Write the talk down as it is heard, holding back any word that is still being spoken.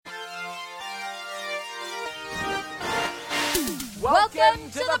Welcome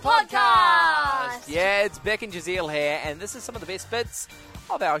to the podcast! Yeah, it's Beck and Jazeel here, and this is some of the best bits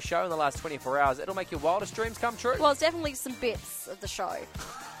of our show in the last 24 hours. It'll make your wildest dreams come true. Well, it's definitely some bits of the show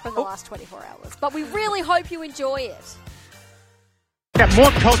from the last 24 hours, but we really hope you enjoy it. Got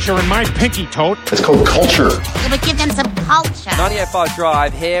more culture in my pinky toad. It's called culture. Yeah, but give them some culture. 98.5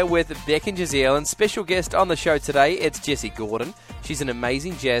 Drive here with Beck and Jazeel, and special guest on the show today, it's Jessie Gordon. She's an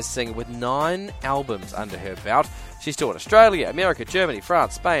amazing jazz singer with 9 albums under her belt. She's toured Australia, America, Germany,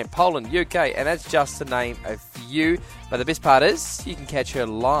 France, Spain, Poland, UK, and that's just to name a few. But the best part is, you can catch her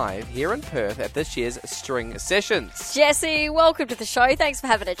live here in Perth at this year's String Sessions. Jessie, welcome to the show. Thanks for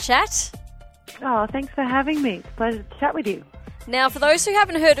having a chat. Oh, thanks for having me. It's a pleasure to chat with you. Now, for those who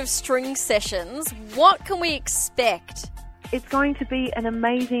haven't heard of String Sessions, what can we expect? It's going to be an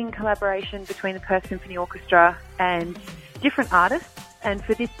amazing collaboration between the Perth Symphony Orchestra and different artists. And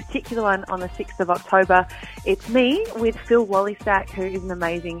for this particular one on the 6th of October, it's me with Phil Wallystack, who is an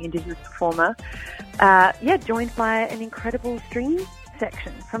amazing Indigenous performer. Joined by an incredible string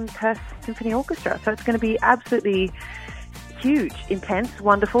section from the Perth Symphony Orchestra. So it's going to be absolutely huge, intense,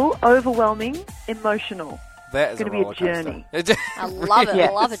 wonderful, overwhelming, emotional. That is going to be a journey. I love it.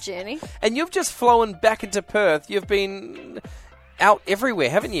 Yes. I love a journey. And you've just flown back into Perth. You've been out everywhere,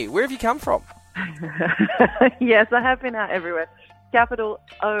 haven't you? Where have you come from? Yes, I have been out everywhere. Capital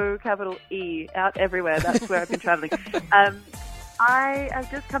O, capital E, out everywhere. That's where I've been travelling. I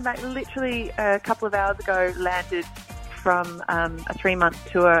have just come back literally a couple of hours ago, landed from a 3-month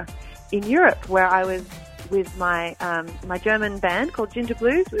tour in Europe where I was with my German band called Ginger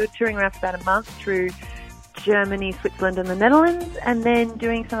Blues. We were touring around for about a month through Germany, Switzerland and the Netherlands, and then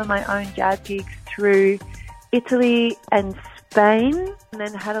doing some of my own jazz gigs through Italy and Spain, and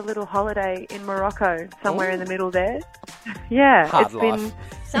then had a little holiday in Morocco, somewhere in the middle there. Yeah, Hard life.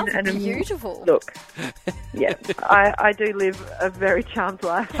 Sounds beautiful. Look, yes, I do live a very charmed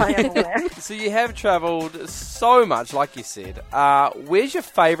life, I am aware. So you have travelled so much, like you said. Where's your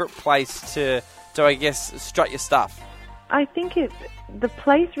favourite place to I guess, strut your stuff? I think the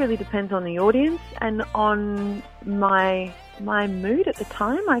place really depends on the audience and on my mood at the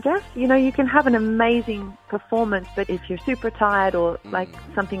time, I guess. You know, you can have an amazing performance, but if you're super tired or like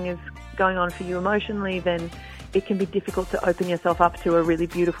something is going on for you emotionally, then it can be difficult to open yourself up to a really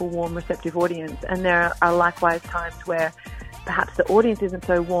beautiful, warm, receptive audience. And there are likewise times where perhaps the audience isn't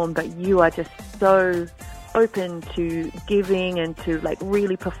so warm, but you are just so open to giving and to like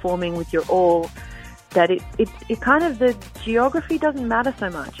really performing with your all, that it kind of, the geography doesn't matter so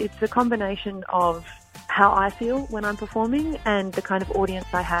much. It's a combination of how I feel when I'm performing and the kind of audience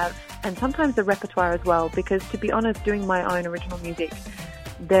I have, and sometimes the repertoire as well, because to be honest, doing my own original music,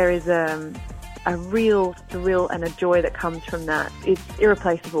 there is a real thrill and a joy that comes from that. It's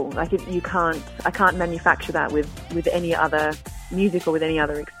irreplaceable. Like I can't manufacture that with any other music or with any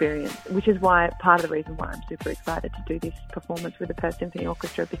other experience, which is why part of the reason why I'm super excited to do this performance with the Perth Symphony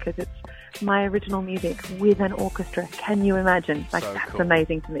Orchestra, because it's my original music with an orchestra. Can you imagine? Like, so that's cool.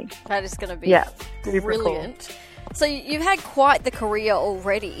 Amazing to me. That is going to be brilliant. Cool. So you've had quite the career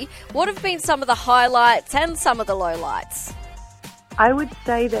already. What have been some of the highlights and some of the lowlights? I would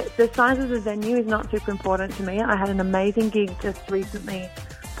say that the size of the venue is not super important to me. I had an amazing gig just recently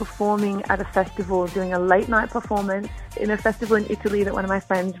performing at a festival, doing a late night performance in a festival in Italy that one of my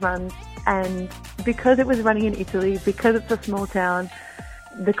friends runs. And because it was running in Italy, because it's a small town,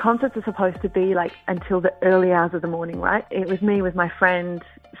 the concerts are supposed to be like until the early hours of the morning, right? It was me with my friend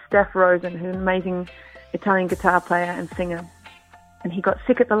Steph Rosen, who's an amazing Italian guitar player and singer. And he got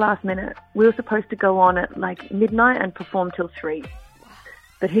sick at the last minute. We were supposed to go on at like midnight and perform till 3.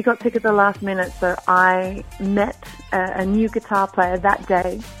 But he got sick at the last minute, so I met a new guitar player that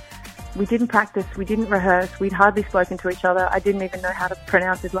day. We didn't practice, we didn't rehearse, we'd hardly spoken to each other. I didn't even know how to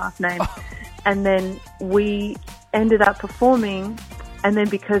pronounce his last name. And then we ended up performing, and then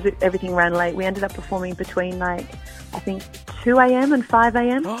because everything ran late, we ended up performing between like, I think 2 a.m. and 5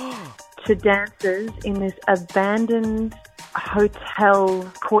 a.m. to dancers in this abandoned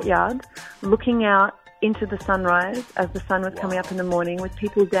hotel courtyard, looking out into the sunrise as the sun was coming up in the morning, with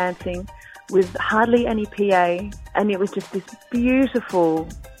people dancing with hardly any PA, and it was just this beautiful,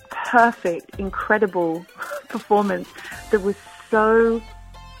 perfect, incredible performance that was so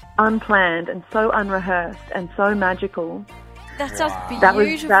unplanned and so unrehearsed and so magical. That sounds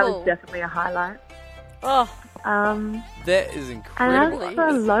beautiful. That was definitely a highlight. Oh, that is incredible. And as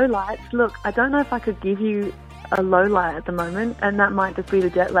for lowlights, look, I don't know if I could give you a low light at the moment, and that might just be the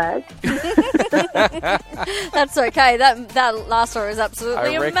jet lag. That's okay. That last story is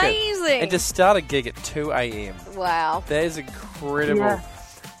absolutely amazing. And to start a gig at 2 a.m. Wow. That is incredible. Yeah.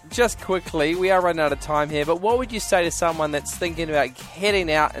 just quickly, we are running out of time here, but what would you say to someone that's thinking about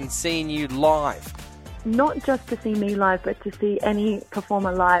heading out and seeing you live? Not just to see me live, but to see any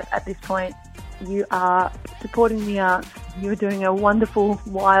performer live at this point. You are supporting the arts. You're doing a wonderful,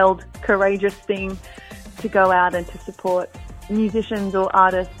 wild, courageous thing to go out and to support musicians or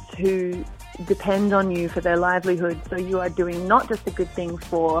artists who depend on you for their livelihood. So you are doing not just a good thing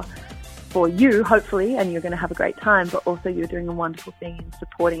for you, hopefully, and you're going to have a great time, but also you're doing a wonderful thing in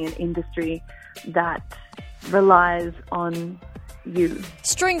supporting an industry that relies on you.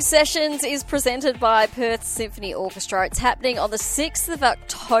 String Sessions is presented by Perth Symphony Orchestra. It's happening on the 6th of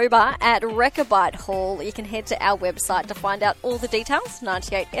October at Rechabite Hall. You can head to our website to find out all the details,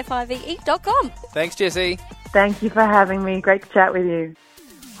 98five.com. Thanks, Jessie. Thank you for having me. Great to chat with you.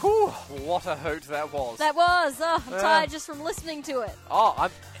 Whew, what a hoot that was. That was. Oh, I'm tired just from listening to it. Oh,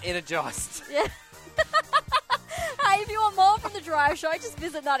 I'm energised. Yeah. Hey, if you want more from The Drive Show, just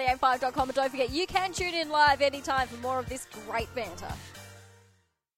visit 98five.com and don't forget you can tune in live anytime for more of this great banter.